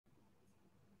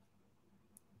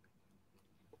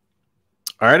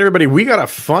All right, everybody, we got a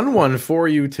fun one for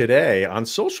you today. On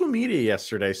social media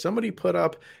yesterday, somebody put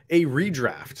up a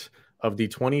redraft of the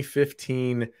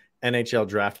 2015 NHL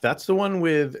draft. That's the one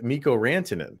with Mikko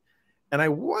Rantanen. And I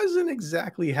wasn't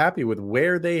exactly happy with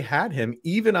where they had him,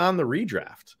 even on the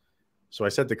redraft. So I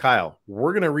said to Kyle,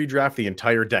 we're going to redraft the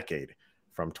entire decade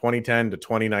from 2010 to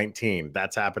 2019.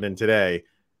 That's happening today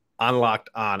on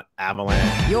Locked On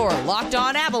Avalanche. You're Locked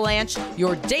On Avalanche,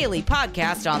 your daily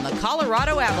podcast on the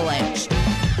Colorado Avalanche.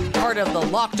 Part of the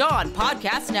Locked On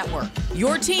Podcast Network,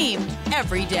 your team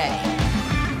every day.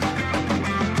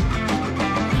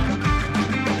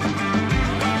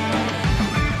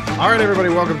 All right, everybody,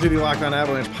 welcome to the Locked On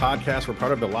Avalanche podcast. We're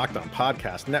part of the Locked On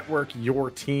Podcast Network, your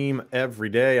team every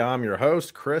day. I'm your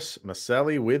host, Chris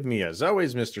Maselli. With me, as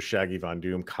always, Mr. Shaggy Von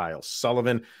Doom, Kyle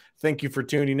Sullivan. Thank you for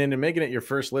tuning in and making it your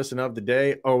first listen of the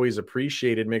day. Always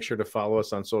appreciated. Make sure to follow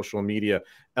us on social media,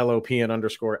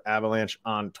 LOPN_Avalanche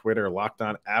on Twitter, Locked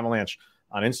On Avalanche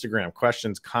on Instagram.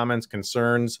 Questions, comments,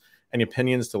 concerns, any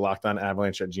opinions to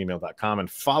lockedonavalanche@gmail.com. And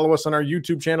follow us on our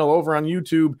YouTube channel over on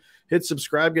YouTube. Hit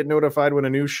subscribe, get notified when a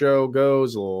new show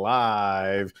goes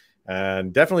live.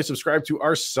 And definitely subscribe to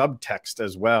our subtext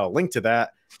as well. Link to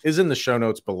that is in the show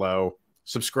notes below.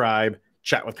 Subscribe,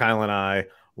 chat with Kyle and I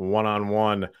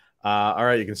one-on-one. All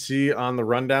right, you can see on the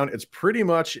rundown, it's pretty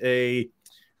much a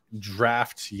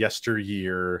draft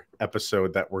yesteryear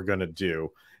episode that we're going to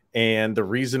do. And the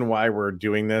reason why we're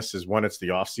doing this is, one, it's the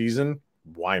off season.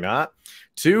 Why not?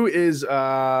 Two is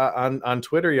on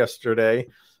Twitter yesterday,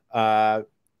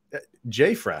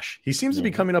 Jay Fresh. He seems to be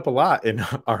coming up a lot in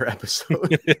our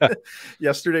episode. Yeah.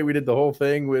 Yesterday, we did the whole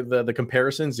thing with the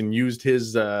comparisons and used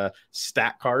his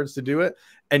stat cards to do it.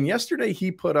 And yesterday,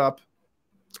 he put up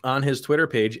on his Twitter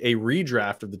page a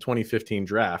redraft of the 2015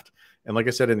 draft. And like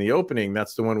I said in the opening,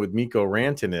 that's the one with Mikko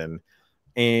Rantanen.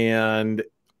 And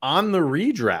on the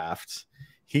redraft,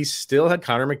 he still had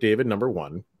Connor McDavid number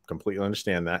 1. Completely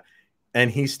understand that. And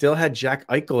he still had Jack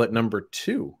Eichel at number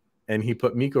 2. And he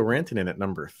put Mikko Rantanen at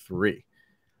number 3.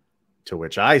 To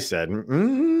which I said,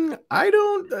 I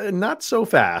don't, not so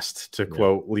fast, to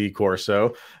quote Lee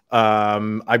Corso.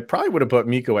 I probably would have put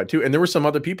Mikko at 2. And there were some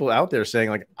other people out there saying,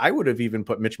 like, I would have even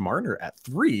put Mitch Marner at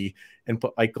 3 and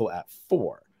put Eichel at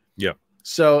 4. Yeah.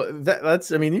 So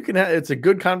that's, I mean, you can have, it's a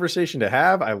good conversation to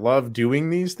have. I love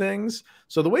doing these things.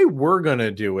 So the way we're going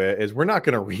to do it is, we're not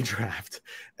going to redraft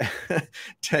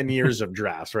 10 years of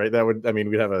drafts, right? That would, I mean,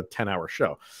 we'd have a 10-hour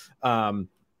show.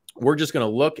 We're just going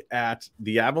to look at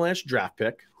the Avalanche draft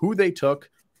pick, who they took.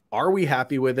 Are we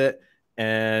happy with it?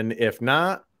 And if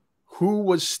not, who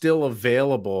was still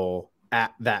available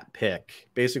at that pick?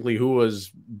 Basically, who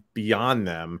was beyond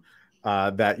them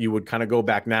that you would kind of go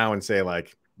back now and say,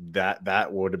 like,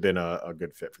 that would have been a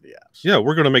good fit for the Avs. Yeah,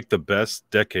 we're going to make the best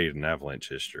decade in Avalanche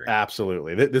history.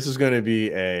 Absolutely. This is going to be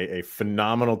a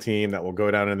phenomenal team that will go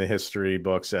down in the history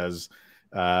books as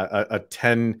a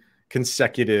 10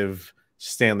 consecutive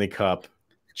Stanley Cup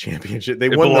championship. They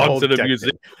won the whole to the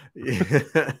museum.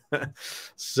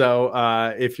 So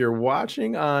if you're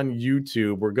watching on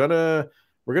YouTube, we're gonna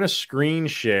screen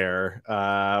share.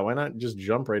 Why not just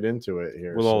jump right into it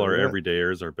here? With all our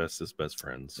everydayers, our bestest best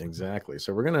friends. Exactly.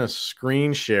 So we're gonna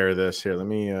screen share this here. Let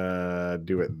me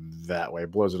do it that way.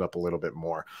 It blows it up a little bit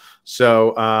more.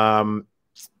 So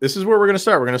this is where we're gonna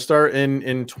start. We're gonna start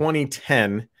in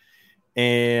 2010.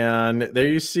 And there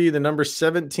you see the number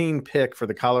 17 pick for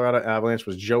the Colorado Avalanche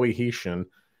was Joey Heishin.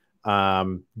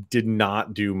 Did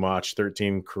not do much,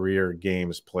 13 career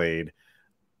games played.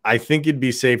 I think it'd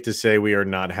be safe to say we are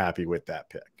not happy with that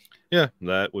pick. Yeah,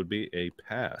 that would be a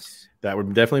pass. That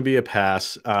would definitely be a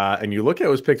pass. And you look at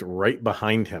who was picked right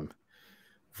behind him.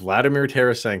 Vladimir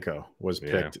Tarasenko was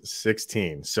picked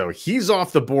 16. So he's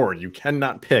off the board. You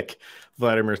cannot pick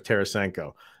Vladimir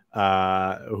Tarasenko.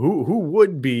 Who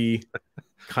would be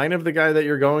kind of the guy that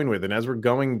you're going with. And as we're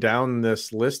going down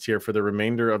this list here for the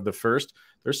remainder of the first,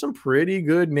 there's some pretty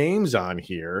good names on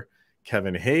here.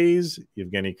 Kevin Hayes,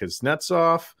 Evgeny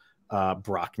Kuznetsov,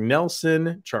 Brock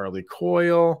Nelson, Charlie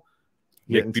Coyle.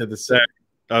 Getting to the set.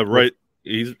 Right.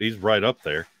 He's right up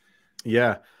there.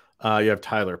 Yeah. You have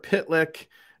Tyler Pitlick.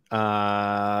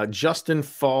 Justin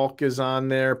Falk is on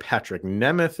there. Patrick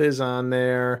Nemeth is on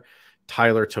there.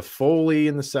 Tyler Toffoli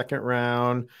in the second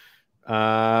round.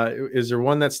 Is there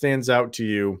one that stands out to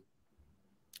you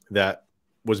that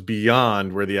was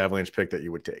beyond where the Avalanche picked that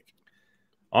you would take?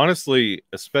 Honestly,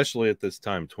 especially at this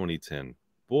time, 2010,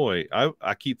 boy,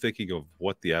 I keep thinking of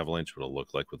what the Avalanche would have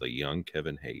looked like with a young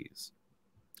Kevin Hayes.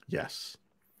 Yes.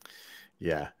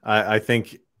 Yeah. I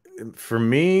think for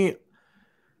me,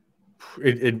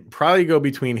 it'd probably go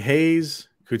between Hayes,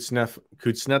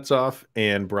 Kuznetsov,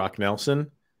 and Brock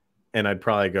Nelson. and I'd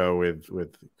probably go with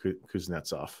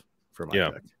Kuznetsov for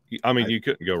my pick. I mean, you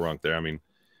couldn't go wrong there. I mean,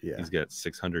 yeah, he's got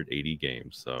 680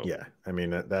 games. So yeah, I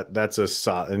mean that's a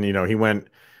solid. And he went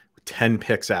 10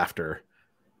 picks after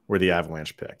where the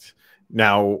Avalanche picked.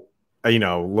 Now,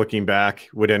 looking back,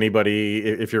 would anybody,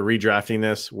 if you're redrafting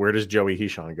this, where does Joey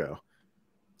Hishon go?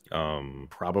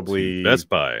 Probably Best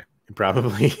Buy.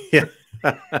 Probably, yeah.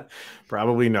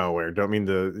 Probably nowhere. Don't mean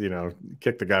to,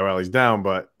 kick the guy while he's down,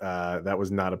 but that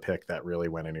was not a pick that really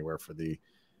went anywhere for the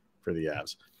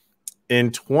Avs.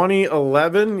 In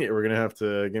 2011, we're gonna have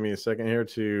to give me a second here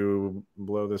to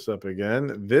blow this up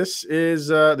again. This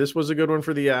was a good one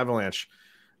for the Avalanche.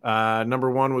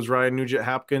 Number 1 was Ryan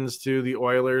Nugent-Hopkins to the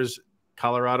Oilers.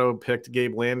 Colorado picked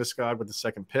Gabe Landeskog with the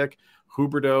second pick.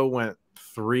 Huberdeau went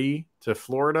 3 to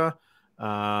Florida.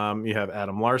 You have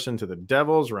Adam Larson to the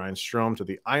Devils, Ryan Strome to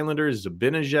the Islanders,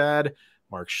 Zibanejad,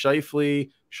 Mark Scheifele,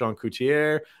 Sean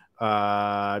Coutier,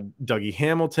 Dougie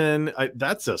Hamilton.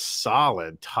 That's a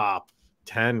solid top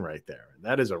 10 right there.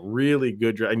 That is a really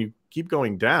good draft. And you keep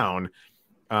going down.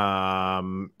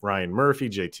 Ryan Murphy,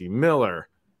 JT Miller.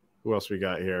 Who else we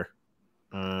got here?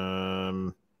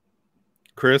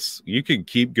 Chris, you could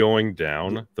keep going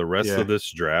down the rest of this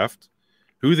draft.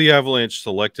 Who the Avalanche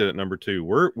selected at number 2?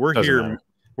 We're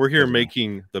here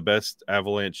making the best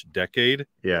Avalanche decade.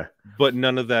 Yeah, but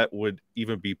none of that would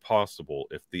even be possible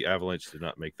if the Avalanche did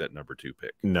not make that number 2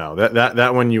 pick. No,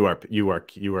 that one you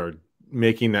are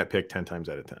making that pick 10 times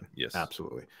out of 10. Yes,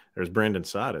 absolutely. There's Brandon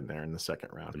Saad in there in the second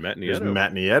round. And Matt Nieto. There's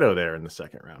Matt Nieto there in the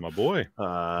second round. My boy.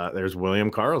 There's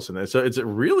William Karlsson. So it's a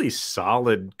really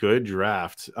solid, good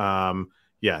draft.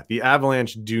 Yeah, the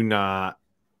Avalanche do not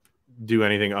do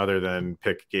anything other than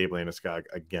pick Gabe Landeskog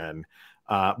again.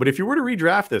 But if you were to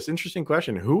redraft this, interesting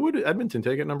question: who would Edmonton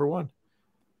take at number 1?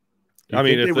 I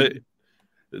mean,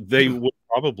 they would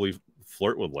probably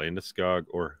flirt with Landeskog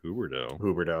or Huberdeau.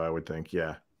 Huberdeau, I would think.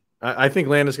 Yeah, I think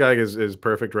Landeskog is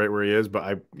perfect right where he is.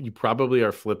 But you probably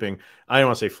are flipping. I don't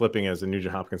want to say flipping as the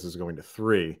Nugent Hopkins is going to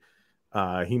 3.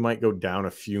 He might go down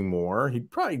a few more. He'd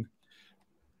probably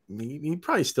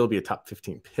still be a top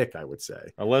 15 pick, I would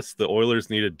say. Unless the Oilers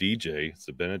need a DJ.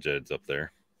 Zibanejad's up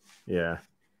there. Yeah.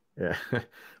 Yeah.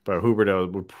 But Huberdeau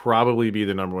would probably be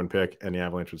the number 1 pick, and the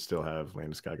Avalanche would still have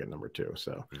Landeskog at number 2.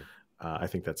 So I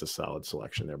think that's a solid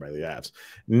selection there by the Avs.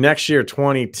 Next year,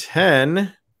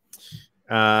 2010,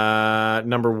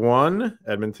 number 1,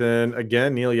 Edmonton,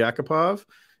 again, Neil Yakupov.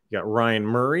 You got Ryan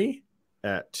Murray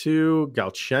at 2,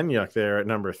 Galchenyuk there at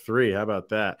number 3. How about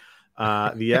that?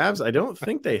 The Avs, I don't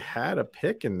think they had a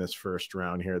pick in this first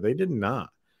round here. They did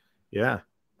not. Yeah.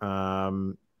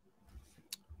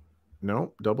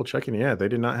 No, double checking. Yeah, they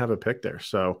did not have a pick there.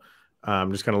 So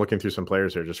I'm just kind of looking through some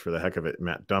players here just for the heck of it.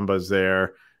 Matt Dumba's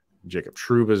there. Jacob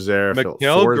Trouba's there.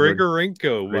 Mikhail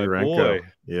Grigorenko, my boy.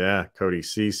 Yeah, Cody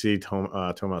Ceci,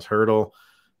 Tomas Hertl.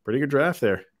 Pretty good draft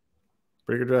there.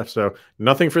 Pretty good draft. So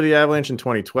nothing for the Avalanche in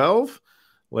 2012.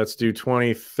 Let's do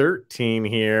 2013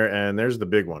 here, and there's the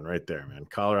big one right there, man.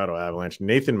 Colorado Avalanche.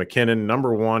 Nathan MacKinnon,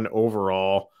 number 1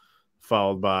 overall,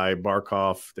 followed by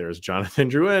Barkov. There's Jonathan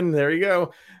Drouin. There you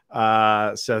go.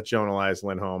 Seth Jones, Elias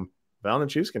Lindholm, Val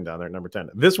Nichushkin down there at number 10.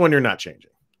 This one you're not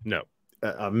changing. No.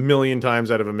 A million times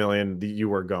out of a million,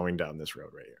 you are going down this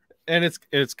road right here. And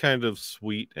it's kind of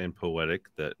sweet and poetic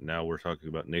that now we're talking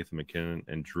about Nathan MacKinnon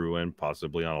and Drouin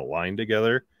possibly on a line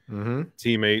together. Mm-hmm.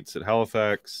 Teammates at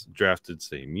Halifax, drafted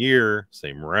same year,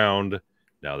 same round.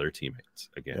 Now they're teammates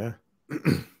again. Yeah.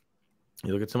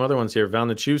 You look at some other ones here. Val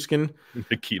Nichushkin.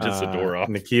 Nikita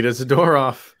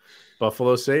Zadorov.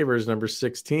 Buffalo Sabres, number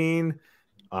 16.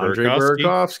 Andre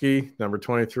Burakovsky, number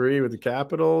 23 with the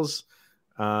Capitals.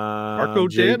 Marco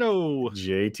Dano.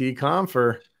 JT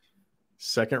Compher.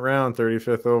 Second round,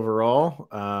 35th overall.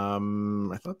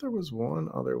 I thought there was one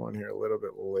other one here a little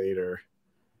bit later.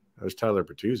 There's Tyler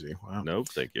Bertuzzi. Wow. Nope,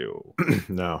 thank you.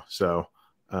 No. So,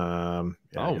 yeah,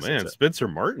 oh man, Spencer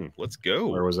Martin. Let's go.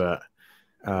 Where was that?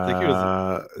 I think it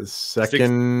was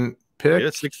second pick. Yeah,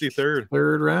 63rd.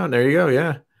 Third round. There you go.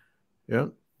 Yeah. Yeah.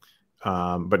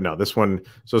 But no, this one.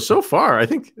 So far, I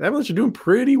think the Avalanche are doing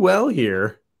pretty well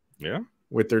here. Yeah.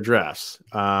 With their drafts.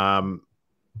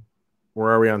 Where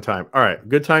are we on time? All right.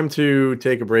 Good time to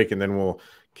take a break, and then we'll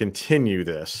continue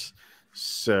this.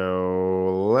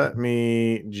 So let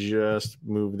me just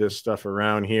move this stuff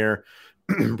around here,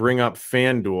 bring up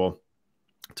FanDuel,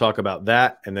 talk about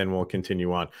that, and then we'll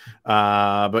continue on.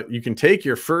 But you can take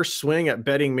your first swing at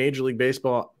betting Major League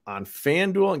Baseball on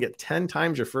FanDuel and get 10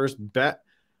 times your first bet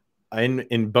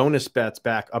in bonus bets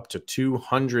back up to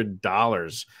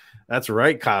 $200. That's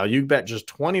right, Kyle. You bet just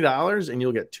 $20 and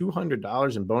you'll get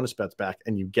 $200 in bonus bets back,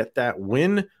 and you get that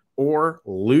win or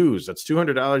lose. That's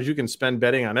 $200 you can spend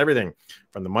betting on everything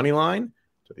from the money line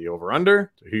to the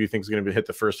over-under to who you think is going to hit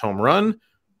the first home run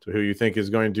to who you think is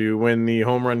going to win the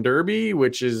home run derby,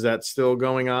 which is that still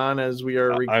going on as we are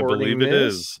recording. I believe it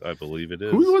is. I believe it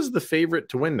is. Who was the favorite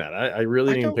to win that? I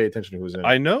really didn't pay attention to who was in it.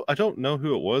 I don't know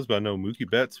who it was, but I know Mookie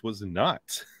Betts was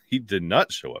not. He did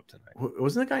not show up tonight.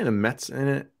 Wasn't the guy in the Mets in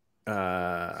it?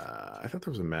 I thought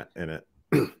there was a Met in it.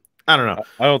 I don't know.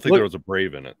 I don't think there was a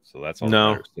Brave in it, so that's all that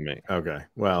matters to me. Okay,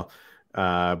 well,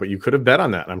 but you could have bet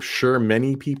on that. I'm sure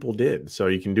many people did. So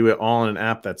you can do it all in an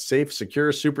app that's safe,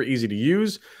 secure, super easy to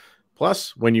use.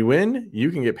 Plus, when you win, you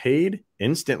can get paid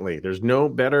instantly. There's no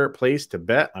better place to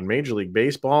bet on Major League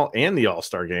Baseball and the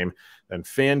All-Star Game than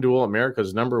FanDuel,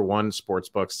 America's #1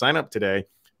 sportsbook. Sign up today.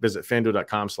 Visit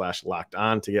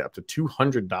FanDuel.com/lockedon to get up to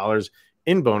 $200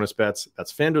 in bonus bets.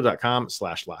 That's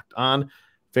FanDuel.com/lockedon.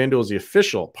 FanDuel is the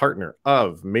official partner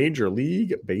of Major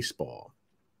League Baseball.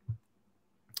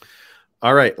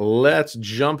 All right, let's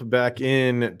jump back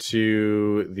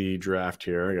into the draft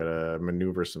here. I got to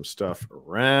maneuver some stuff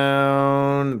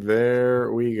around.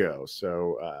 There we go.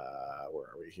 So where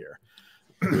are we here?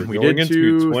 We did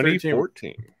into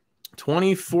 2014.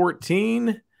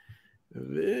 2014.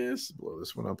 Blow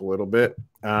this one up a little bit.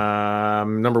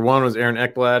 Number 1 was Aaron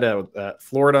Ekblad at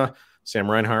Florida. Sam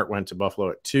Reinhart went to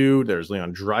Buffalo at 2. There's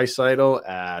Leon Draisaitl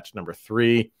at number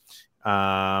 3.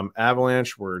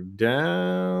 Avalanche were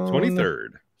down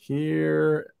 23rd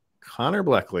here. Connor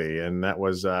Bleackley, and that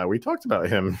was we talked about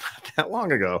him not that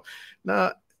long ago,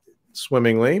 not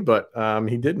swimmingly, but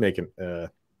he did make an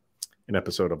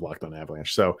episode of Locked On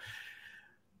Avalanche. So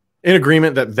in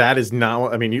agreement that is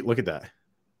not. I mean, you look at that.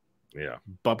 Yeah,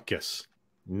 Bupkis,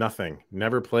 nothing.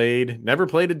 Never played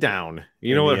it down.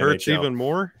 You know what hurts even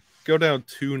more? Go down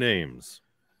 2 names.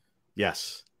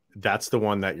 Yes, that's the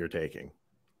one that you're taking.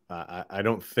 I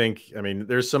don't think. I mean,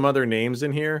 there's some other names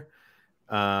in here.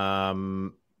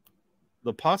 The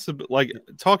like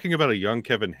talking about a young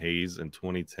Kevin Hayes in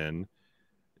 2010,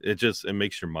 it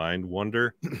makes your mind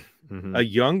wonder. Mm-hmm. A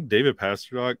young David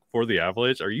Pastrnak for the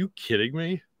Avalanche? Are you kidding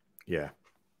me? Yeah,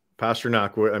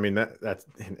 Pastrnak. I mean that's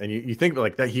and you think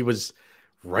like that he was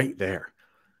right there.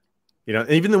 You know,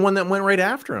 even the one that went right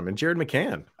after him and Jared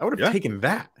McCann. I would have taken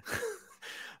that.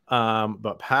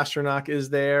 But Pastrnak is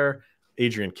there.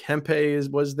 Adrian Kempe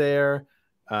was there.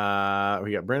 We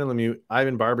got Brandon Lemieux.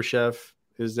 Ivan Barbashev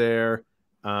is there.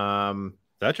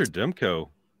 Thatcher Demko.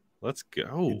 Let's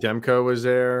go. Demko was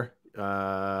there.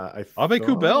 Abe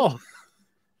Kubel.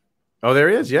 Oh, there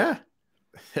he is. Yeah.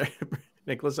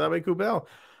 Nicholas Abe Kubel.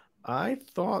 I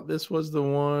thought this was the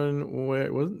one where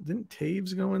didn't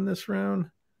Taves go in this round?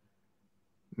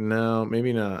 No,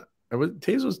 maybe not.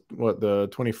 Taves was what, the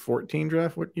 2014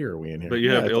 draft? What year are we in here? But you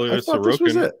have Ilya Sorokin. This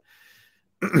was it.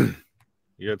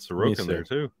 You had Sorokin there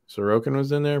too. Sorokin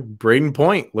was in there. Braden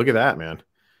Point. Look at that, man.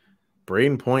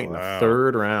 Braden Point in the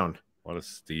 3rd round. What a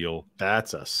steal.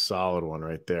 That's a solid one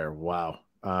right there. Wow.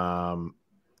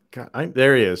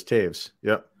 There he is, Taves.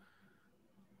 Yep.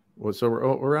 So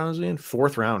what round is he in?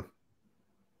 4th round.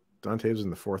 Don Taves in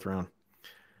the 4th round.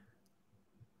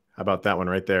 How about that one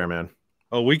right there, man?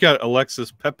 Oh, we got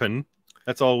Alexis Pepin.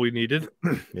 That's all we needed.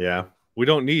 Yeah. We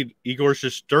don't need Igor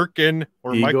Shesterkin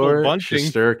or Michael Bunting.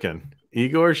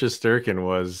 Igor Shesterkin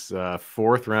was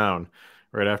 4th round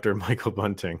right after Michael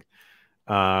Bunting.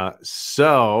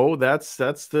 So that's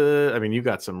the. I mean, you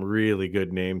got some really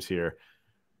good names here.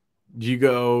 Do you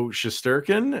go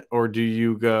Shesterkin or do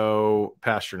you go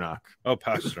Pastrnak? Oh,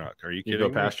 Pastrnak. Are you kidding? You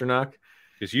go Pastrnak?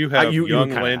 Because you have young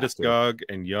Landeskog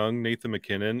and young Nathan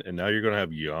MacKinnon, and now you're going to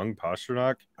have young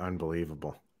Pastrnak.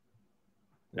 Unbelievable.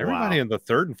 Everybody in the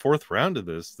 3rd and 4th round of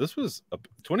this was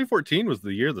 2014 was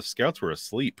the year the scouts were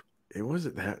asleep. It was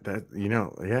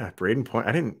that Braden Point.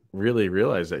 I didn't really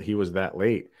realize that he was that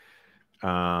late. Who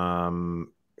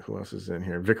else is in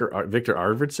here? Victor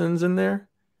Arvidsson's in there.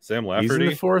 Sam Lafferty. He's in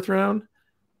the 4th round.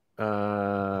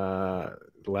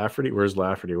 Lafferty. Where's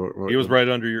Lafferty? He was right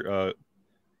under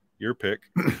your pick.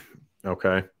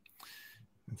 Okay.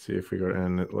 Let's see if we go,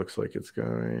 and it looks like it's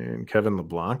going. Kevin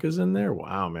LeBlanc is in there.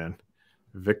 Wow, man.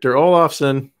 Victor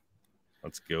Olofsson.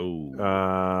 Let's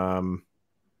go.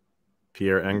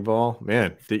 Pierre Engvall.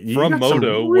 Man, from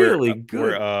Modo, really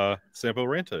good. Where Sampo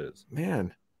Ranta is.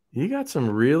 Man, you got some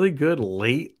really good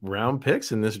late round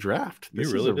picks in this draft.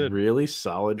 This is a really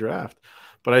solid draft.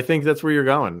 But I think that's where you're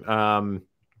going.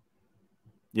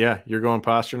 Yeah, you're going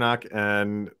Pastrnak,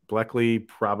 and Bleackley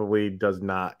probably does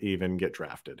not even get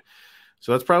drafted.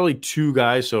 So that's probably 2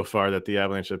 guys so far that the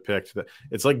Avalanche have picked.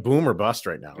 It's like boom or bust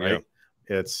right now, right? Yeah.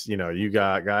 It's, you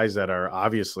got guys that are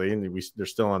obviously, and they're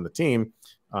still on the team,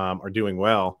 are doing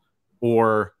well,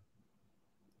 or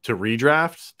to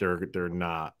redraft, they're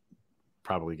not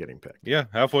probably getting picked. Yeah,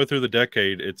 halfway through the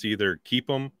decade, it's either keep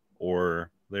them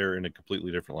or they're in a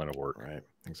completely different line of work. Right,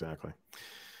 exactly.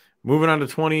 Moving on to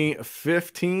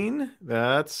 2015,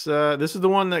 that's this is the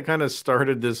one that kind of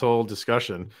started this whole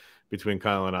discussion between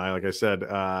Kyle and I. Like I said,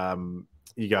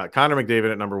 you got Connor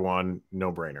McDavid at number 1,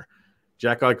 no brainer.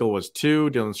 Jack Eichel was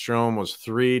 2, Dylan Strome was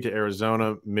 3 to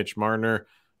Arizona, Mitch Marner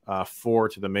 4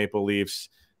 to the Maple Leafs.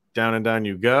 Down and down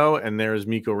you go, and there's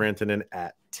Mikko Rantanen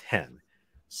at 10.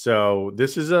 So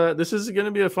this is going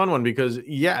to be a fun one because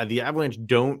the Avalanche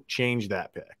don't change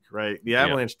that pick, right? The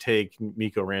Avalanche take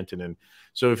Mikko Rantanen.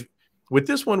 So if with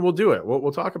this one we'll do it.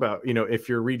 We'll talk about if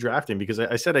you're redrafting, because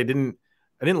I said I didn't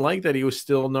like that he was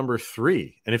still number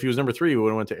 3, and if he was number 3, he would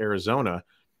have went to Arizona.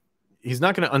 He's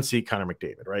not going to unseat Connor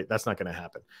McDavid, right? That's not going to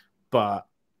happen. But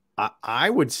I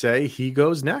would say he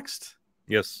goes next.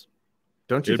 Yes,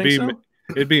 don't you think so?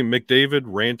 It'd be McDavid,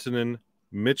 Rantanen,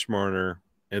 Mitch Marner,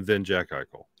 and then Jack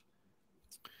Eichel.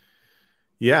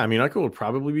 Yeah, I mean, Eichel would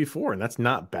probably be 4, and that's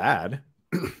not bad.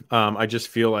 I just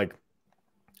feel like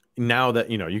now that,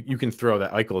 you can throw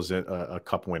that Eichel is a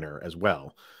cup winner as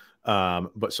well.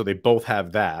 But so they both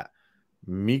have that.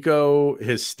 Mikko,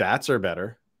 his stats are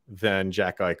better than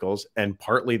Jack Eichel's, and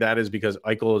partly that is because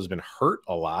Eichel has been hurt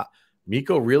a lot.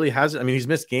 Mikko really hasn't. I mean, he's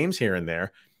missed games here and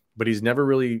there, but he's never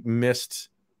really missed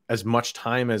as much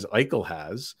time as Eichel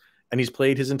has, and he's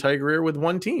played his entire career with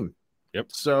one team. Yep.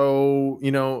 So,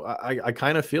 I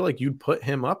kind of feel like you'd put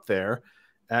him up there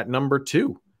at number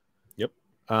 2. Yep.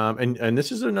 And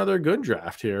this is another good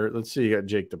draft here. Let's see. You got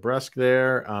Jake DeBrusk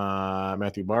there,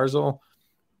 Matthew Barzal,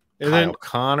 and Kyle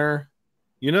Connor.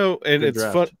 And it's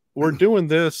fun. We're doing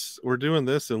this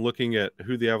and looking at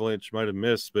who the Avalanche might have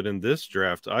missed. But in this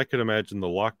draft, I could imagine the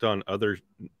Locked On other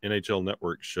NHL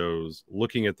Network shows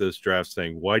looking at this draft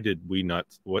saying, why did we not,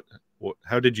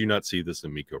 how did you not see this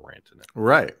in Mikko Rantanen?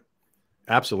 Right.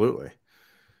 Absolutely.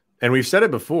 And we've said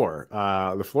it before.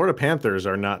 The Florida Panthers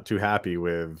are not too happy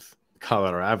with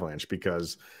Colorado Avalanche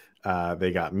because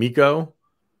they got Mikko,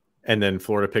 and then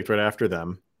Florida picked right after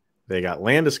them. They got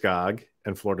Landeskog,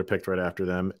 and Florida picked right after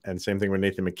them. And same thing with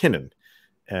Nathan MacKinnon,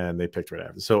 and they picked right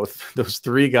after. So those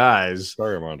 3 guys.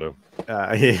 Sorry, Armando.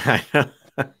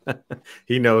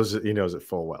 He knows it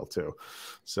full well too.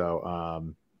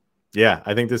 So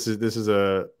I think this is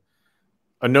a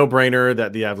no-brainer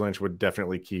that the Avalanche would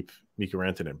definitely keep Mikko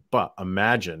Rantanen. But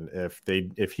imagine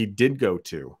if he did go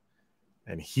 2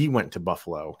 and he went to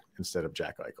Buffalo instead of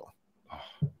Jack Eichel.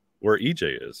 Where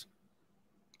EJ is.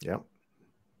 Yep.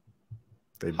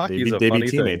 They'd be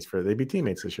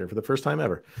teammates this year for the first time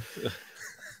ever.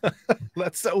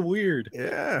 That's so weird.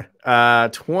 Yeah.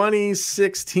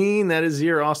 2016, that is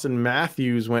year Austin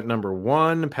Matthews went number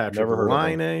 1. Patrick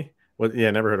Laine.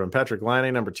 Never heard of him. Patrick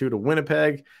Laine, number 2 to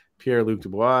Winnipeg. Pierre-Luc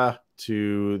Dubois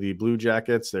to the Blue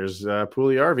Jackets. There's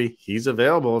Puljujärvi. He's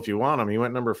available if you want him. He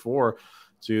went number 4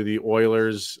 to the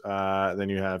Oilers. Then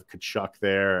you have Tkachuk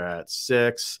there at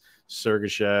 6.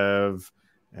 Sergachev.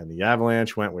 And the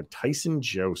Avalanche went with Tyson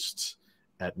Jost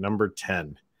at number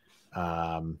 10.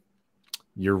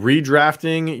 You're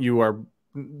redrafting. You are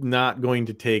not going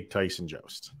to take Tyson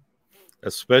Jost.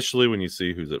 Especially when you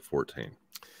see who's at 14.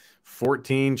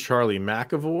 14, Charlie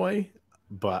McAvoy.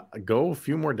 But go a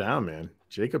few more down, man.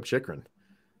 Jacob Chychrun.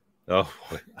 Oh,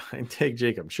 boy. I take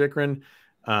Jacob Chychrun.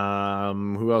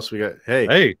 Who else we got?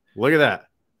 Hey, look at that.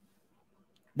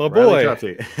 My boy.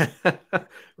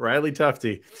 Riley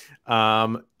Tufte.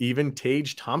 Even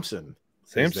Tage Thompson.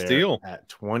 Sam Steele at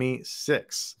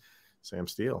 26. Sam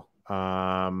Steele.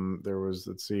 There was,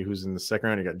 let's see who's in the second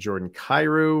round. You got Jordan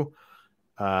Kyrou,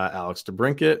 Alex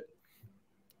DeBrincat.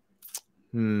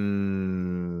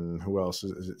 Who else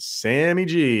is it? Sammy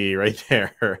G right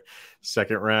there.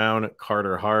 Second round,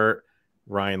 Carter Hart,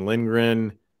 Ryan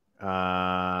Lindgren.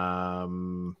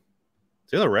 Taylor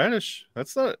Radish.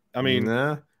 That's not, I mean,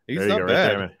 he's not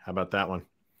bad. Right, how about that one?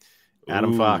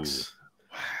 Adam Fox.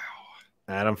 Wow.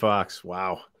 Adam Fox.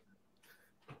 Wow.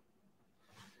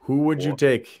 Who would you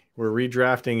take? We're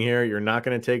redrafting here. You're not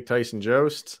going to take Tyson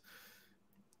Jost.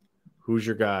 Who's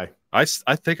your guy? I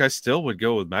think I still would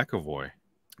go with McAvoy.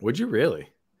 Would you really?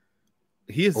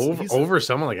 He's over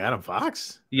someone like Adam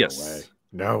Fox? Yes.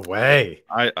 No way.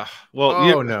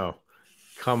 No.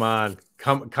 Come on.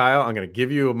 Kyle, I'm going to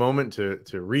give you a moment to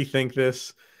rethink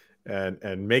this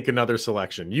and make another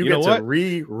selection. You get to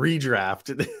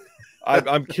redraft.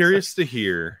 I'm curious to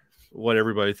hear what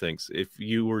everybody thinks. If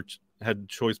you had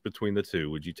choice between the two,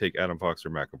 would you take Adam Fox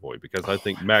or McAvoy? Because I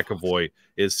think McAvoy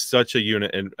is such a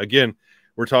unit. And again,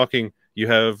 we're talking, you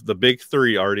have the big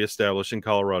 3 already established in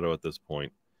Colorado at this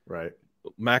point. Right.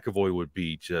 McAvoy would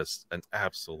be just an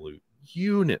absolute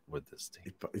unit with this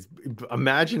team.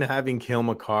 Imagine having Cale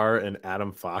Makar and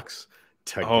Adam Fox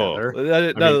together.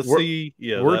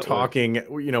 We're talking,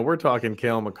 we're talking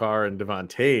Cale Makar and Devon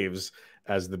Taves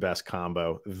as the best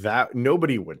combo. That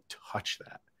nobody would touch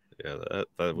that. Yeah,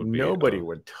 that would be nobody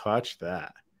would touch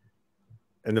that.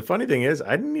 And the funny thing is,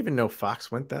 I didn't even know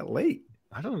Fox went that late.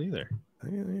 I don't either.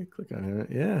 Click on it.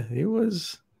 Yeah, he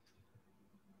was.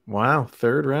 Wow,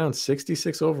 third round,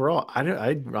 66 overall.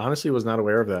 I honestly was not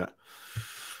aware of that.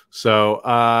 So,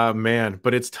 man,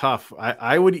 but it's tough.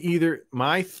 I would either,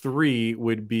 my three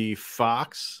would be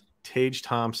Fox, Tage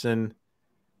Thompson,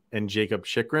 and Jacob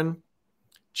Chychrun.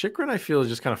 Chychrun, I feel, is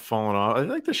just kind of fallen off. I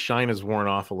think the shine has worn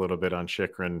off a little bit on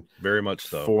Chychrun. Very much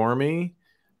so. For me.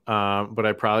 But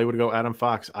I probably would go Adam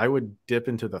Fox. I would dip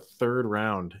into the third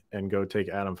round and go take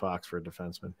Adam Fox for a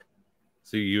defenseman.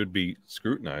 See, you would be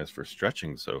scrutinized for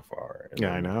stretching so far.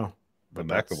 Yeah, I know. But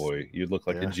McAvoy, you'd look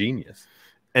like a genius.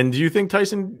 And do you think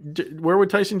where would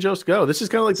Tyson Jost go? This is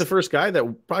kind of like the first guy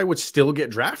that probably would still get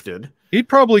drafted. He'd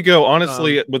probably go,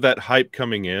 honestly, with that hype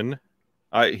coming in.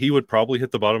 He would probably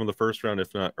hit the bottom of the first round,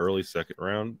 if not early second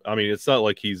round. I mean, it's not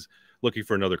like he's looking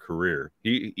for another career.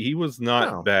 He was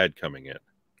not bad coming in.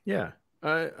 Yeah.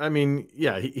 I mean,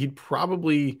 yeah, he'd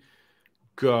probably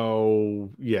go.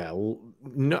 Yeah.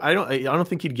 No, I don't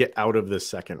think he'd get out of the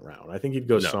second round. I think he'd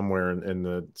go somewhere in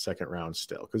the second round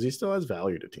still, because he still has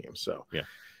value to teams. So yeah,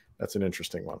 that's an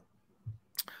interesting one.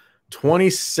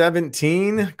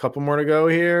 2017, a couple more to go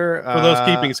here. For those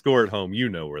keeping score at home, you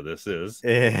know where this is.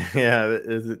 Yeah,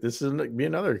 this is be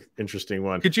another interesting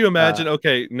one. Could you imagine?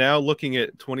 Okay, now looking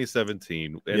at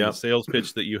 2017 and the sales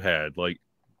pitch that you had, like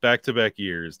back-to-back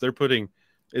years, they're putting,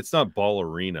 it's not Ball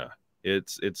Arena,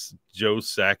 it's Joe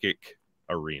Sakic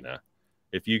Arena.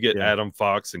 If you get Adam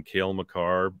Fox and Cale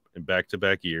Makar in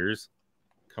back-to-back years,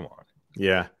 come on.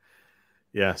 Yeah.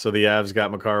 Yeah, so the Avs got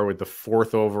Makar with the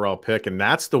 4th overall pick, and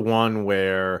that's the one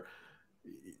where,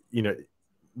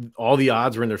 all the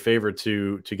odds were in their favor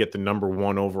to get the number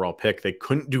 1 overall pick. They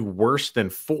couldn't do worse than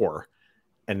 4,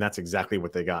 and that's exactly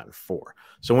what they got in 4.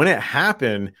 So when it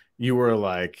happened, you were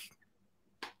like,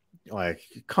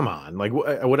 come on, like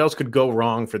what else could go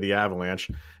wrong for the Avalanche?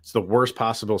 It's the worst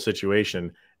possible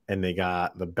situation, and they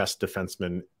got the best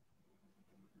defenseman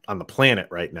on the planet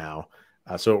right now.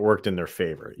 So it worked in their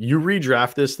favor. You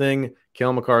redraft this thing,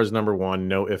 Cale Makar is number 1,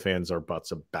 no ifs, ands, or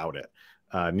buts about it.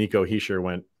 Nico Hischier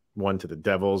went 1 to the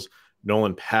Devils,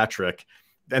 Nolan Patrick.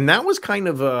 And that was kind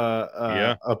of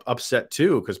a upset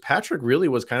too, because Patrick really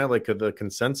was kind of like the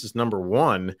consensus number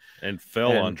 1. And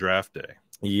fell on draft day.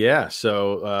 Yeah,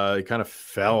 so he kind of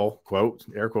fell,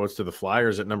 air quotes, to the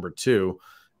Flyers at number 2.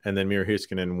 And then Miro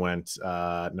Heiskanen went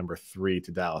number 3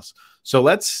 to Dallas. So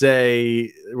let's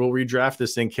say we'll redraft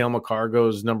this thing. Cale Makar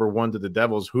goes number 1 to the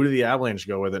Devils. Who do the Avalanche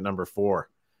go with at number 4?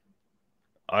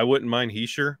 I wouldn't mind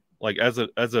Hischier. Like as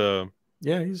a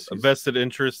he's vested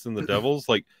interest in the Devils.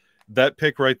 Like that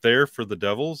pick right there for the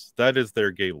Devils, that is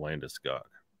their Gabriel Landeskog.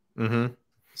 Mm-hmm.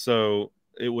 So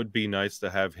it would be nice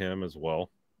to have him as well.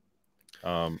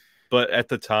 But at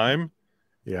the time,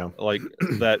 like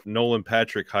that Nolan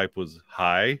Patrick hype was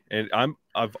high, and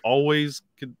I've always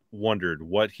wondered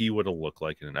what he would have looked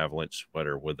like in an Avalanche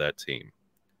sweater with that team.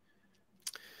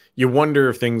 You wonder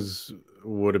if things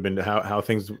would have been how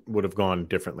things would have gone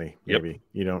differently. Maybe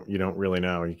you don't really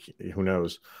know. Who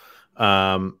knows?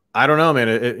 I don't know,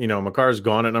 man. Makar's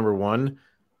gone at number 1.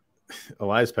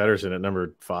 Elias Pettersson at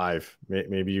number 5.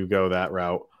 Maybe you go that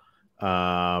route.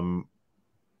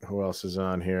 Who else is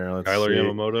on here? Let's Tyler see.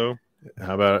 Yamamoto.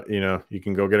 How about, you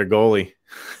can go get a goalie.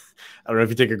 I don't know if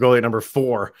you take a goalie at number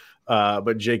 4,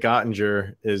 but Jake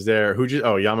Ottinger is there.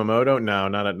 Yamamoto? No,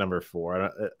 not at number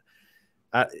 4.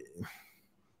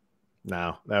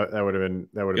 No, that would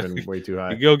have been way too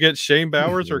high. You go get Shane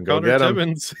Bowers or Connor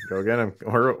Timmins. Go get him.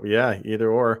 Or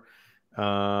either or.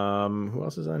 Who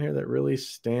else is on here that really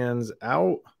stands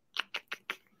out?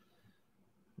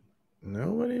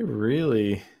 Nobody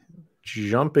really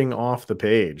jumping off the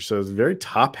page. So it's a very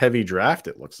top-heavy draft,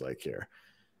 it looks like here.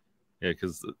 Yeah,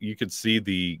 because you could see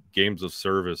the games of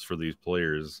service for these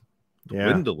players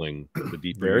dwindling the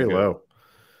deeper very low.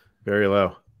 Very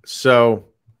low. So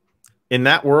in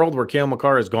that world where Cale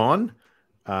Makar is gone,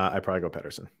 I'd probably go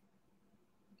Pettersson.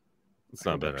 It's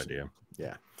not a bad idea.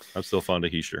 Yeah. I'm still fond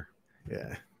of Hischier.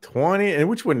 Yeah. 20, and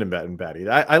which wouldn't have been bad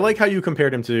either. I like how you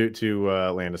compared him to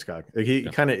Landeskog. Like he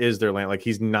kind of is their like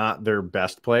he's not their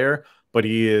best player, but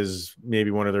he is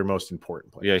maybe one of their most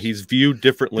important players. Yeah, he's viewed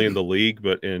differently in the league,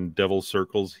 but in Devil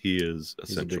circles, he is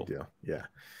essential. He's a big deal.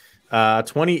 Yeah.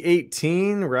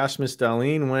 2018, Rasmus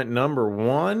Dahlin went number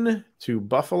 1 to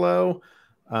Buffalo.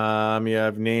 You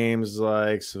have names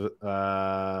like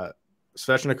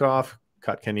Svechnikov,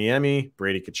 Kotkaniemi,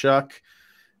 Brady Tkachuk.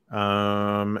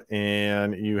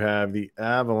 And you have the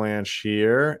Avalanche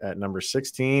here at number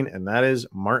 16, and that is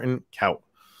Martin Kaut,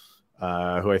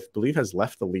 who I believe has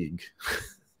left the league.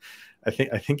 I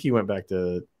think he went back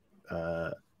to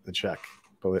the Czech.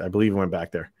 I believe he went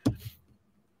back there.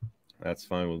 That's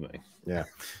fine with me. Yeah.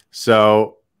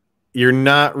 So you're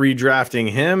not redrafting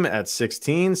him at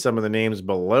 16. Some of the names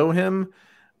below him.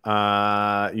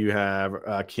 You have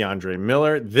Keandre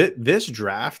Miller. This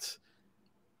draft,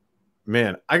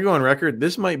 man, I go on record.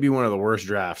 This might be one of the worst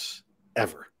drafts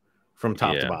ever from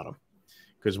top to bottom.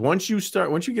 Because once you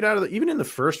get out of even in the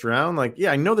first round, like,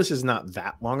 yeah, I know this is not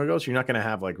that long ago, so you're not going to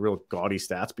have like real gaudy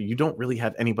stats, but you don't really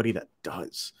have anybody that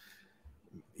does.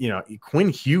 You know, Quinn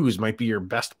Hughes might be your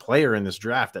best player in this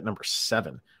draft at number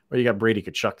 7. Well, you got Brady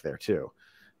Tkachuk there too.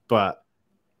 But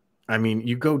I mean,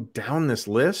 you go down this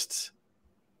list.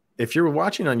 If you're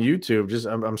watching on YouTube, just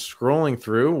I'm scrolling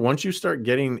through. Once you start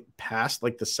getting past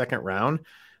like the second round,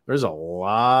 there's a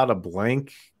lot of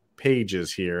blank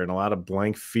pages here and a lot of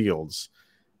blank fields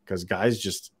because guys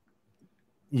just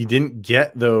you didn't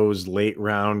get those late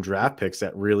round draft picks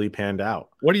that really panned out.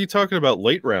 What are you talking about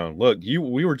late round? Look,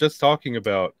 we were just talking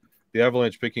about the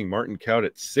Avalanche picking Martin Kaut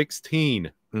at 16,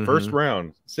 first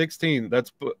round, 16.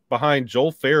 That's behind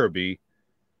Joel Farabee,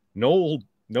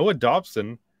 Noah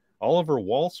Dobson, Oliver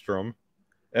Wahlstrom,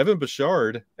 Evan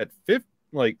Bouchard at 5th.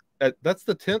 Like that's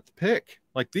the 10th pick.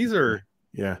 Like these are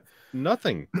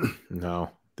nothing.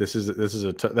 No, this is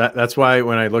that's why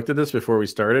when I looked at this before we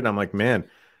started, I'm like, man,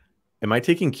 am I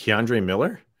taking Keandre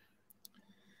Miller?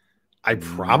 I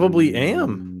probably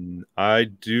am. I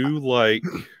do like.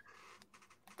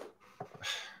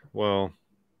 Well,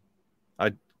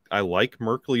 I like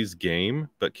Merkley's game,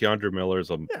 but Keandre Miller is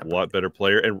a lot better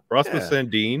player, and Rasmus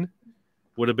Sandin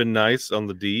would have been nice on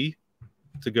the D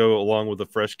to go along with a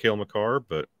fresh Cale Makar,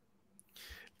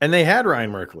 and they had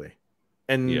Ryan Merkley,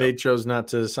 and they chose not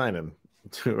to sign him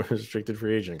to a restricted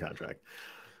free agent contract.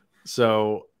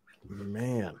 So,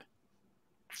 man,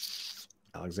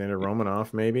 Alexander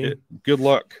Romanov, maybe. Good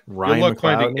luck. Ryan good luck McLeod,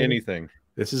 finding maybe? anything.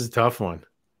 This is a tough one.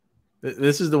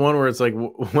 This is the one where it's like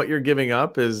what you're giving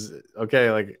up is okay,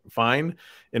 like fine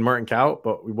in Martin Kaut,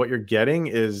 but what you're getting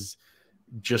is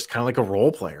just kind of like a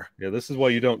role player. Yeah, this is why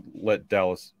you don't let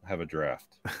Dallas have a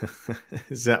draft.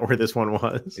 Is that where this one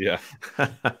was? Yeah.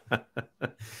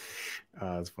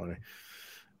 That's funny.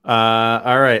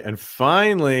 All right. And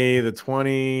finally, the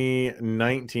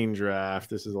 2019 draft.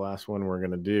 This is the last one we're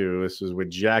going to do. This is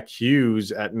with Jack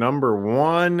Hughes at number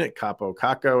 1, Capo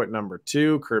Caco at number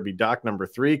 2, Kirby Dach number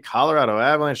 3, Colorado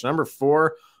Avalanche number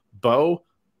 4, Bo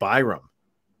Byram.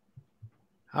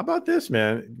 How about this,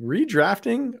 man?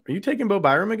 Redrafting? Are you taking Bo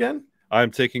Byram again?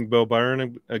 I'm taking Bo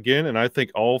Byram again, and I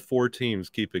think all 4 teams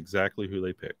keep exactly who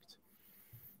they picked.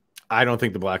 I don't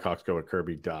think the Blackhawks go with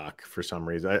Kirby Dach for some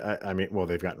reason. I mean, well,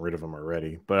 they've gotten rid of him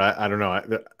already, but I don't know.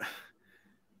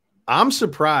 I'm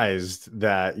surprised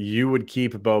that you would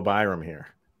keep Bo Byram here.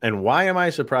 And why am I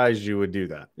surprised you would do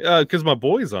that? Because my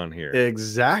boy's on here.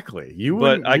 Exactly.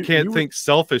 But I can't think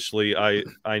selfishly.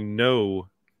 I know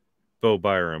Bo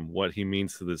Byram, what he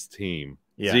means to this team.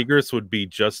 Yeah. Zegras would be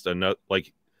just another,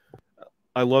 like,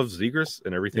 I love Zegras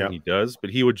and everything he does, but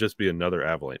he would just be another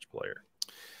Avalanche player.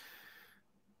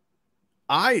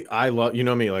 I love, you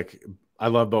know me, like I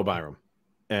love Bo Byram,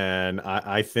 and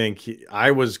I think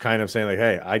I was kind of saying like,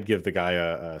 hey, I'd give the guy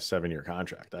a 7-year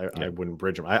contract. I wouldn't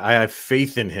bridge him. I have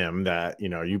faith in him that, you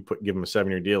know, give him a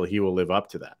 7-year deal, he will live up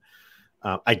to that.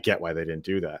 I get why they didn't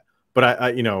do that, but I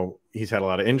you know, he's had a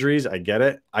lot of injuries. I get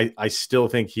it. I still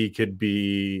think he could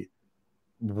be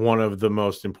one of the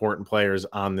most important players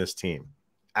on this team.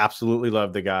 Absolutely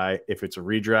love the guy. If it's a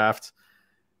redraft,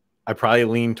 I probably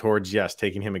lean towards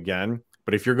taking him again.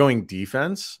 But if you're going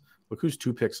defense, look who's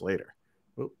 2 picks later.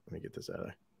 Oh, let me get this out of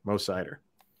there. Mo Seider.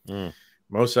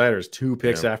 Mo Seider's 2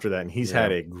 picks after that, and he's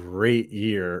had a great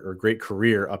year or great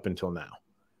career up until now.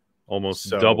 Almost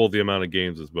double the amount of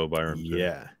games as Bo Byram.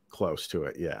 Yeah, close to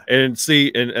it. Yeah. And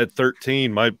at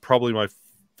 13, probably my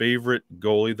favorite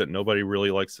goalie that nobody really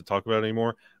likes to talk about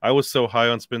anymore. I was so high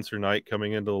on Spencer Knight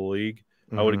coming into the league.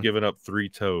 I would have given up 3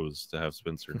 toes to have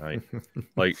Spencer Knight.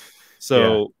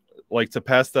 Like to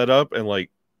pass that up and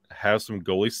like have some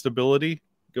goalie stability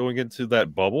going into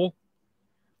that bubble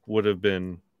would have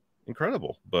been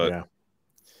incredible. But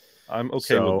I'm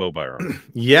okay with Bo Byram.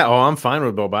 I'm fine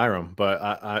with Bo Byram, but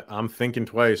I'm thinking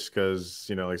twice because,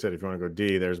 you know, like I said, if you want to go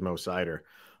D, there's Mo Seider.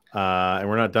 And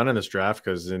we're not done in this draft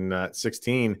because in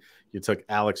 16 you took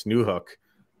Alex Newhook.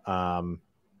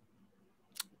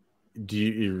 Do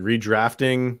you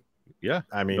redrafting? Yeah,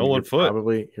 I mean, Nolan Foote.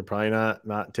 You're probably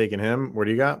not taking him. What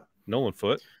do you got? Nolan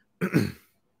Foote.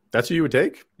 That's who you would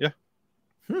take? Yeah.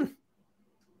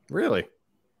 Really?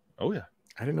 Oh, yeah.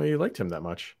 I didn't know you liked him that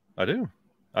much. I do.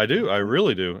 I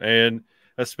really do. And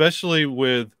especially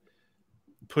with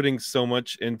putting so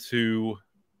much into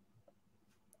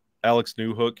Alex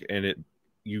Newhook, and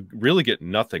you really get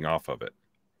nothing off of it.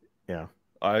 Yeah.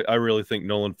 I really think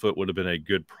Nolan Foote would have been a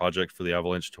good project for the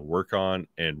Avalanche to work on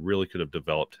and really could have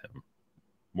developed him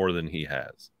more than he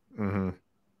has.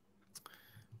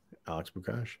 Alex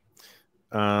Bukash.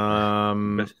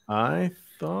 I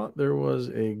thought there was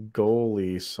a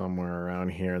goalie somewhere around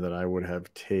here that I would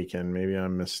have taken. Maybe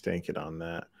I'm mistaken on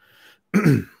that.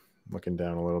 Looking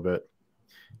down a little bit.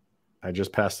 I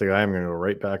just passed the guy. I'm going to go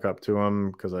right back up to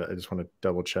him because I just want to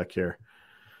double check here.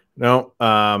 No,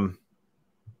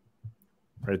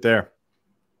 right there.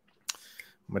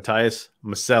 Matthias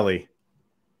Maselli.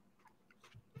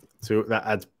 So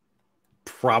that's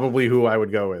probably who I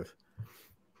would go with.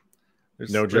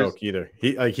 No joke either.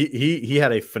 He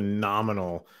had a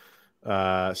phenomenal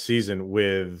season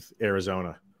with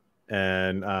Arizona,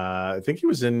 and I think he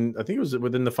was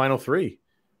within the final three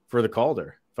for the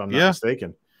Calder, if I'm not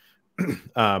mistaken.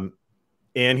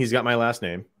 And he's got my last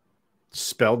name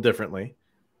spelled differently,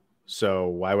 so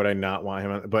why would I not want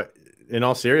him? But in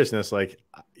all seriousness, like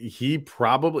he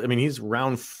probably, I mean, he's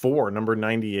round 4, number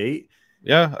 98.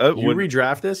 Yeah, you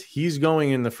redraft this, he's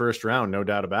going in the first round, no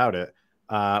doubt about it.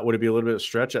 Would it be a little bit of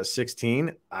stretch at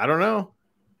 16? I don't know.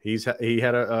 He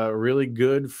had a really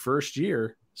good first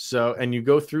year. So, and you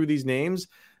go through these names,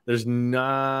 there's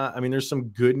some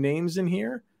good names in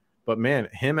here, but man,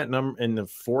 him in the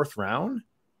 4th round,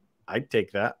 I'd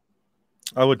take that.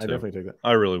 I would too. I'd definitely take that.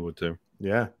 I really would too.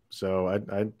 Yeah. So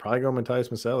I'd probably go Matthias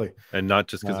Maselli. And not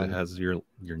just because it has your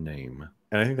name.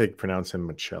 And I think they pronounce him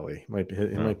Michelli. It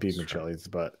might be Michelli's,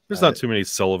 but there's not too many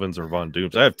Sullivans or Von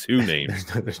Dooms. I have 2 names,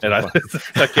 and I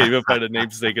can't even find a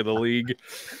namesake in the league.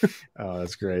 Oh,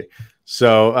 that's great.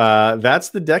 So that's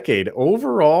the decade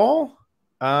overall.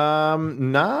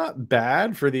 Not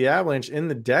bad for the Avalanche in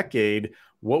the decade.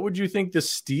 What would you think the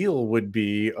steal would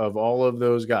be of all of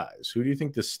those guys? Who do you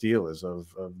think the steal is of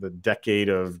the decade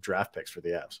of draft picks for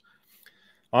the Avs?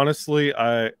 Honestly,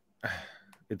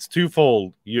 it's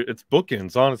twofold. It's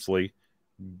bookends, honestly.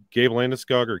 Gabe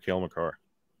Landeskog or Cale Makar.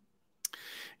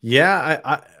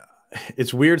 Yeah,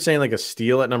 it's weird saying like a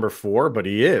steal at number 4, but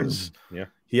he is.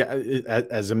 Yeah.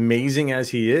 As amazing as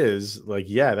he is, like,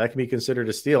 yeah, that can be considered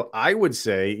a steal. I would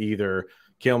say either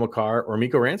Cale Makar or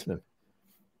Mikko Rantanen.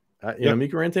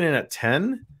 Mikko Rantanen at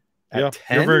 10. At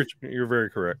 10, you're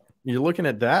very correct. You're looking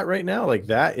at that right now. Like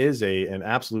that is an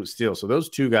absolute steal. So those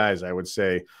 2 guys, I would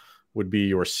say, would be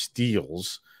your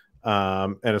steals.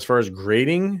 And as far as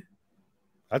grading,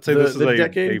 I'd say this is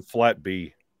a flat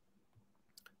B.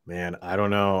 Man, I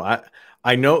don't know.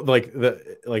 I know, like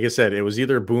I said, it was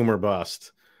either boom or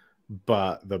bust,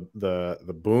 but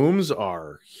the booms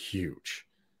are huge.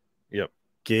 Yep.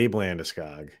 Gabe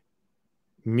Landeskog,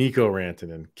 Mikko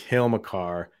Rantanen, Cale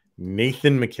Makar,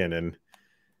 Nathan MacKinnon.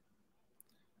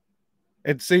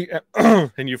 And see,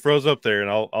 and you froze up there, and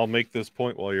I'll make this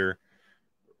point while you're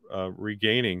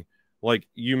regaining. Like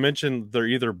you mentioned, they're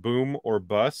either boom or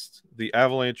bust. The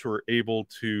Avalanche were able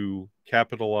to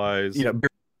capitalize.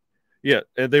 Yeah,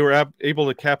 and they were able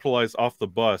to capitalize off the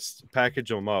busts, package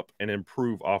them up, and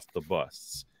improve off the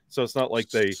busts. So it's not like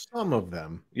some of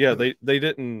them. Yeah, they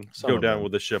didn't go down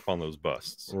with the ship on those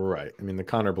busts. Right. I mean, the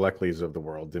Connor Bleackleys of the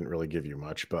world didn't really give you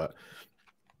much, but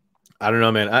I don't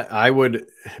know, man. I would.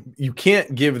 You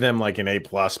can't give them like an A+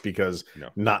 because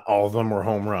not all of them were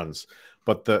home runs.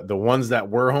 But the ones that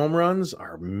were home runs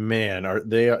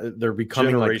they're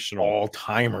becoming like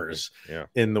all-timers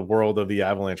in the world of the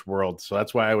Avalanche world. So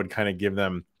that's why I would kind of give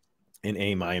them an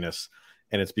A-.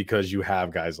 And it's because you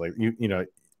have guys like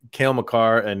Cale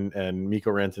Makar and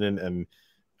Mikko Rantanen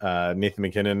and Nathan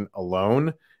MacKinnon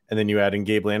alone. And then you add in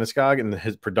Gabe Landeskog and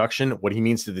his production, what he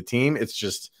means to the team. It's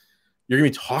just, you're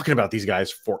going to be talking about these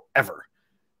guys forever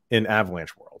in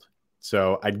Avalanche world.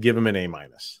 So I'd give him an A-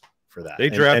 for that. They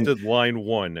drafted line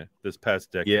 1 this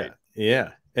past decade.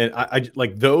 Yeah. And I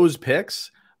like those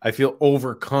picks. I feel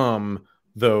overcome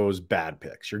those bad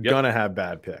picks. You're going to have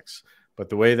bad picks, but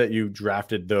the way that you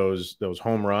drafted those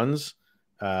home runs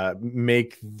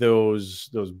make those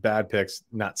bad picks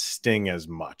not sting as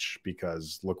much,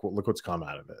 because look what's come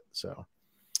out of it. So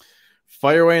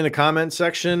fire away in the comment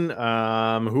section.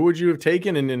 Who would you have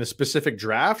taken in a specific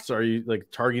draft? Are you like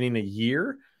targeting a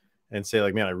year and say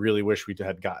like, man, I really wish we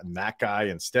had gotten that guy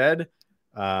instead?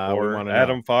 Or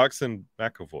Adam Fox and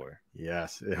McAvoy.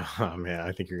 Yes. Oh man,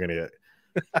 I think you're going to get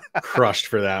crushed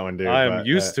for that one, dude. I am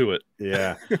used to it.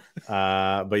 Yeah.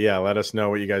 But yeah, let us know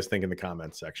what you guys think in the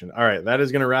comments section. All right, that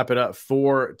is going to wrap it up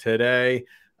for today.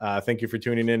 Thank you for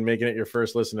tuning in, making it your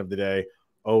first listen of the day.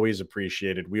 Always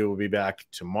appreciated. We will be back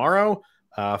tomorrow.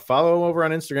 Follow over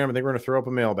on Instagram. I think we're going to throw up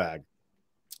a mailbag.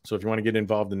 So if you want to get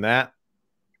involved in that,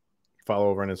 follow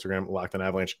over on Instagram, Locked On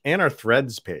Avalanche, and our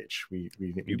Threads page. We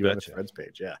do have a Threads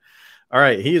page. Yeah. All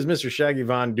right. He is Mr. Shaggy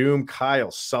Von Doom,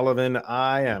 Kyle Sullivan.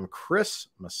 I am Chris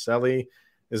Maselli.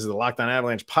 This is the Locked On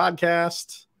Avalanche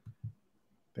podcast.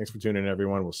 Thanks for tuning in,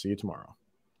 everyone. We'll see you tomorrow.